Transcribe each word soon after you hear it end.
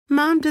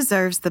Mom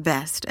deserves the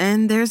best,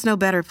 and there's no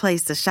better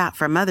place to shop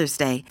for Mother's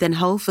Day than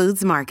Whole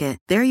Foods Market.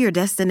 They're your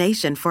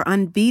destination for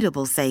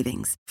unbeatable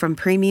savings, from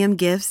premium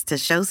gifts to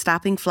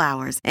show-stopping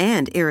flowers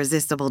and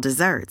irresistible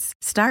desserts.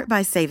 Start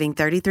by saving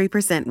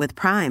 33% with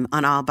Prime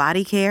on all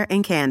body care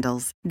and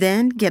candles.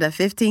 Then get a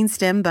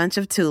 15-stem bunch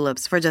of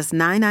tulips for just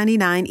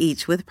 $9.99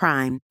 each with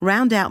Prime.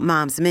 Round out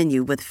Mom's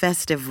menu with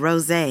festive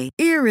rosé,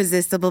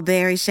 irresistible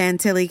berry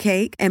chantilly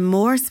cake, and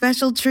more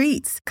special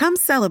treats. Come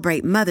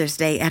celebrate Mother's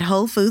Day at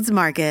Whole Foods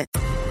Market.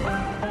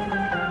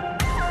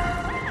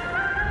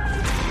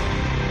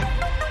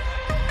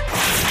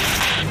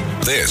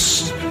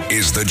 This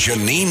is the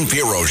Janine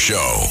Pirro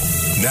Show.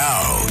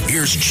 Now,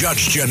 here's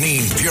Judge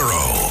Janine Pirro.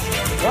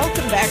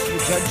 Welcome back to the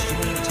Judge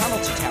Janine Tunnel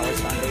to Towers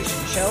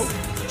Foundation Show.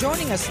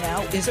 Joining us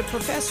now is a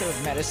professor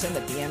of medicine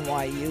at the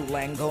NYU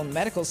Langone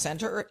Medical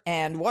Center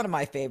and one of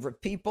my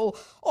favorite people,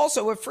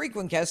 also a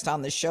frequent guest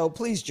on the show.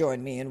 Please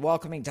join me in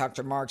welcoming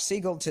Dr. Marc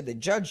Siegel to the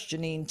Judge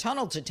Janine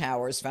Tunnel to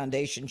Towers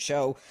Foundation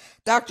Show.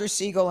 Dr.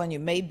 Siegel, and you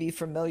may be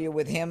familiar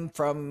with him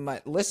from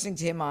listening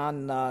to him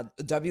on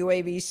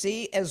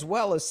WABC as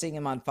well as seeing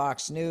him on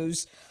Fox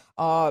News.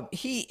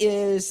 He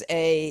is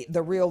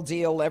the real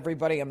deal,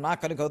 everybody. I'm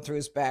not going to go through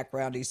his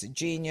background. He's a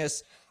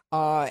genius.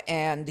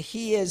 And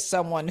he is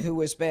someone who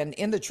has been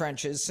in the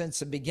trenches since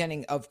the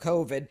beginning of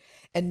COVID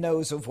and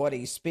knows of what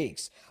he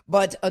speaks.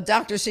 But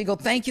Dr. Siegel,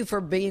 thank you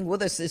for being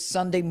with us this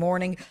Sunday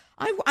morning.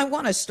 I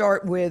want to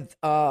start with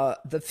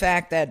the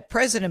fact that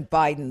President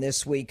Biden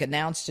this week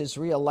announced his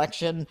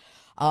reelection.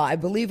 I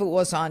believe it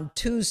was on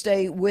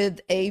Tuesday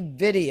with a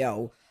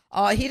video.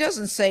 He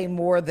doesn't say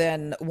more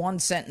than one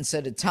sentence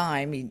at a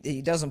time.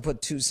 He doesn't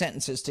put two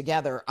sentences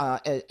together,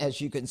 as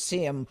you can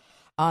see him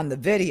on the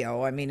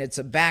video. I mean, it's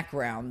a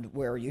background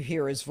where you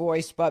hear his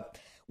voice, but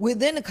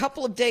within a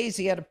couple of days,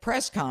 he had a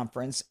press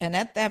conference, and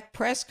at that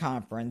press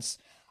conference,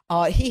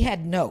 he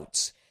had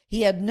notes.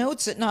 He had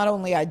notes that not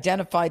only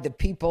identified the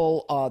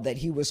people that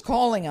he was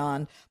calling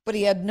on, but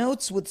he had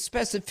notes with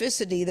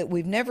specificity that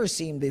we've never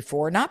seen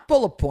before, not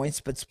bullet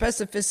points, but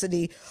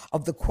specificity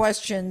of the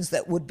questions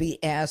that would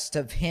be asked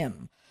of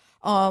him.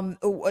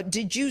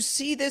 Did you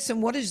see this,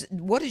 and what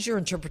is your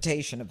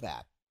interpretation of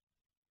that?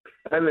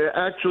 And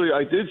actually,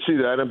 I did see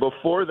that. And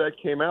before that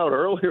came out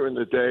earlier in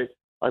the day,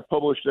 I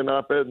published an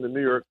op-ed in the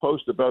New York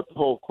Post about the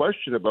whole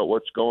question about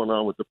what's going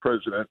on with the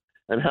president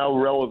and how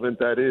relevant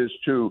that is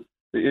to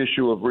the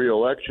issue of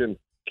reelection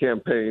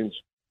campaigns,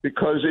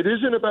 because it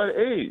isn't about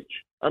age.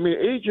 I mean,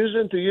 age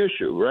isn't the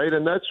issue, right?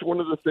 And that's one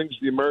of the things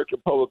the American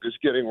public is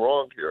getting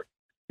wrong here,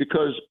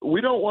 because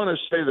we don't want to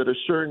say that a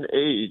certain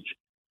age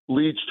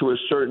leads to a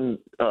certain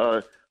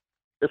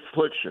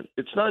affliction.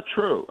 It's not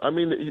true. I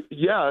mean,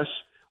 yes,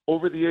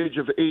 over the age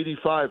of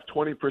 85,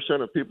 20%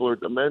 of people are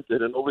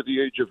demented, and over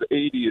the age of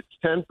 80, it's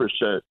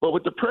 10%. But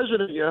with the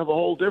president, you have a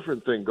whole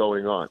different thing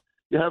going on.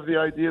 You have the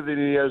idea that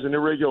he has an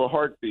irregular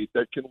heartbeat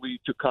that can lead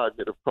to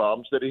cognitive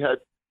problems, that he had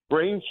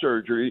brain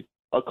surgery,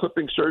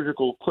 clipping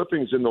surgical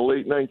clippings in the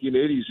late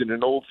 1980s in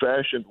an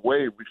old-fashioned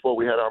way before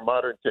we had our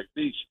modern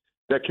techniques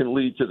that can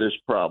lead to this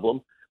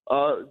problem.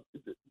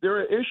 There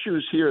are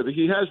issues here.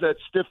 He has that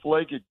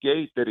stiff-legged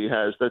gait that he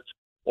has that's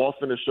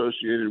often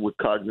associated with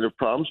cognitive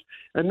problems.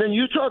 And then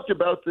you talked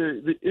about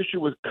the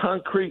issue with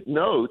concrete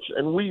notes,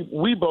 and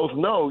we both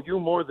know, you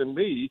more than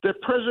me,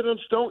 that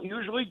presidents don't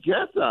usually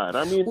get that.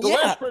 I mean, the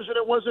last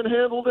president wasn't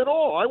handled at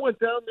all. I went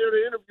down there to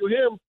interview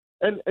him,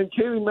 and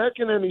Kayleigh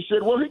McEnany, he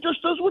said, well, he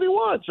just does what he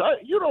wants.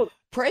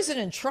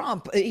 President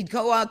Trump, he'd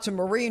go out to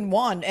Marine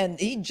One and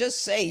he'd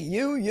just say,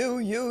 you,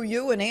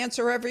 and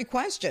answer every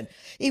question.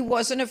 He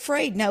wasn't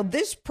afraid. Now,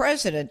 this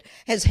president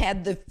has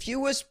had the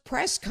fewest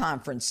press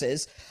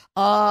conferences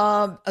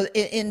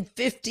in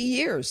 50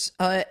 years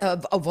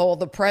of all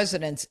the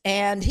presidents.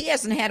 And he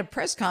hasn't had a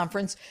press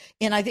conference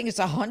in, I think it's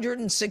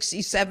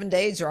 167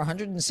 days or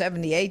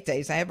 178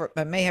 days.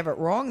 I may have it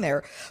wrong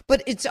there,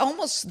 but it's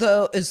almost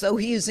as though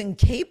he is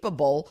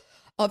incapable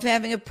of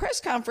having a press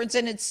conference.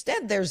 And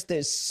instead there's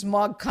this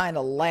smug kind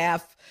of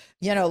laugh,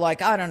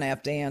 like, I don't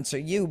have to answer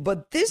you.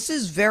 But this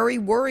is very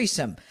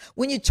worrisome.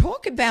 When you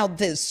talk about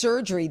the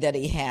surgery that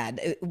he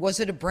had, was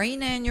it a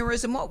brain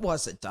aneurysm? What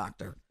was it,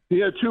 doctor? He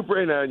had two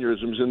brain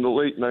aneurysms in the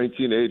late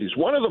 1980s.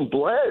 One of them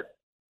bled,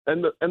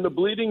 and the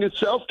bleeding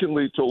itself can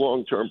lead to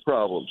long-term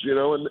problems,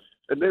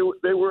 and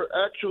they were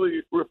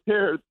actually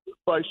repaired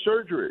by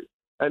surgery.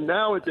 And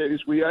nowadays,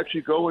 we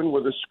actually go in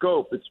with a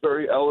scope. It's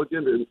very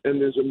elegant,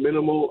 and there's a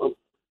minimal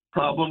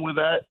problem with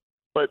that.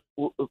 But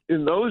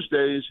in those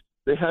days,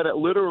 they had to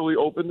literally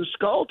open the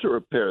skull to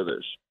repair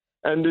this.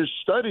 And there's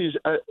studies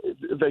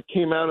that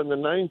came out in the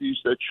 90s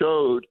that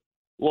showed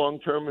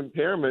long-term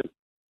impairment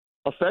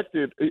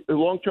affected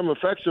long-term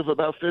effects of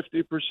about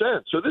 50%.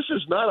 So this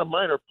is not a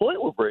minor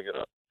point we're bringing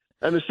up.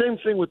 And the same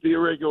thing with the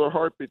irregular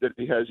heartbeat that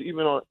he has,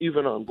 even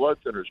on blood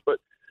thinners. But,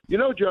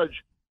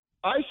 Judge,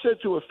 I said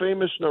to a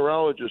famous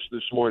neurologist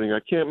this morning, I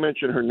can't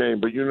mention her name,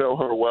 but you know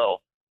her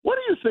well, what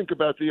do you think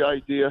about the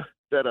idea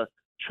that a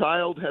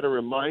child had to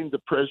remind the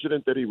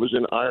president that he was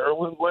in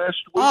Ireland last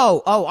week?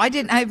 I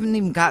haven't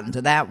even gotten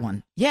to that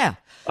one. Yeah.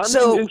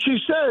 And she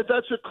said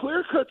that's a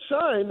clear-cut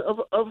sign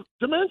of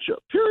dementia,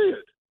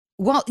 period.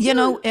 Well,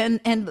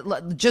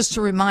 and just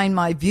to remind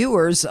my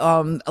viewers,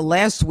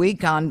 last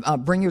week on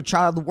Bring Your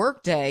Child to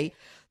Work Day,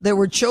 there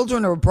were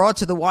children who were brought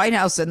to the White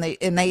House, and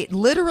they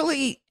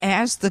literally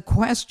asked the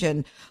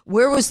question,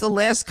 where was the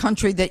last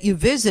country that you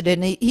visited?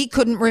 And he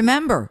couldn't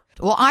remember.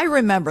 Well, I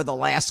remember the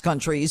last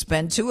country he's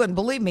been to, and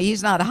believe me,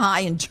 he's not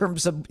high in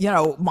terms of,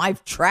 my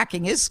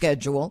tracking his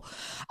schedule.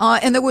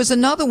 And there was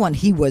another one.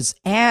 He was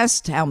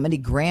asked how many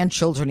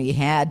grandchildren he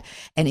had,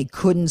 and he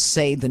couldn't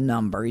say the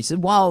number. He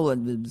said, well,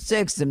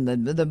 6.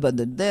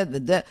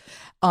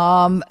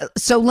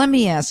 So let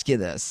me ask you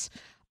this.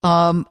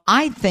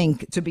 I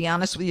think, to be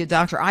honest with you,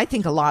 Doctor, I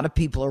think a lot of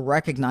people are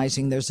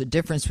recognizing there's a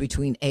difference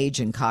between age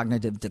and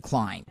cognitive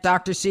decline.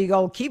 Dr.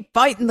 Siegel, keep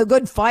fighting the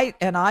good fight,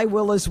 and I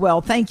will as well.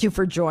 Thank you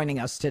for joining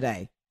us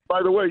today.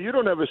 By the way, you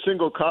don't have a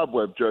single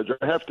cobweb, Judge.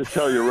 I have to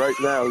tell you right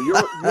now,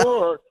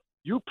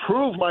 you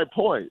prove my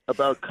point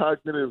about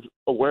cognitive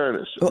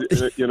awareness.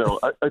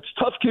 It's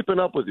tough keeping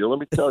up with you, let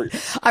me tell you.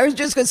 I was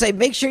just going to say,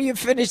 make sure you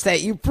finish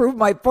that. You proved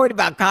my point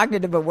about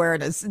cognitive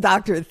awareness.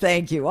 Doctor,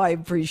 thank you. I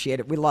appreciate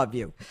it. We love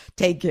you.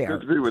 Take care.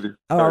 Good to be with you.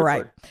 All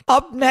right. Bye.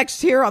 Up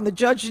next here on the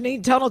Judge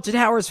Jeanine Tunnel to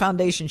Towers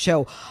Foundation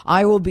show,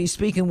 I will be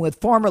speaking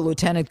with former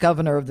Lieutenant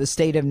Governor of the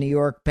state of New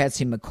York,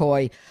 Betsy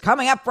McCoy,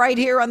 coming up right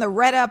here on the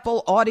Red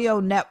Apple Audio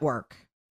Network.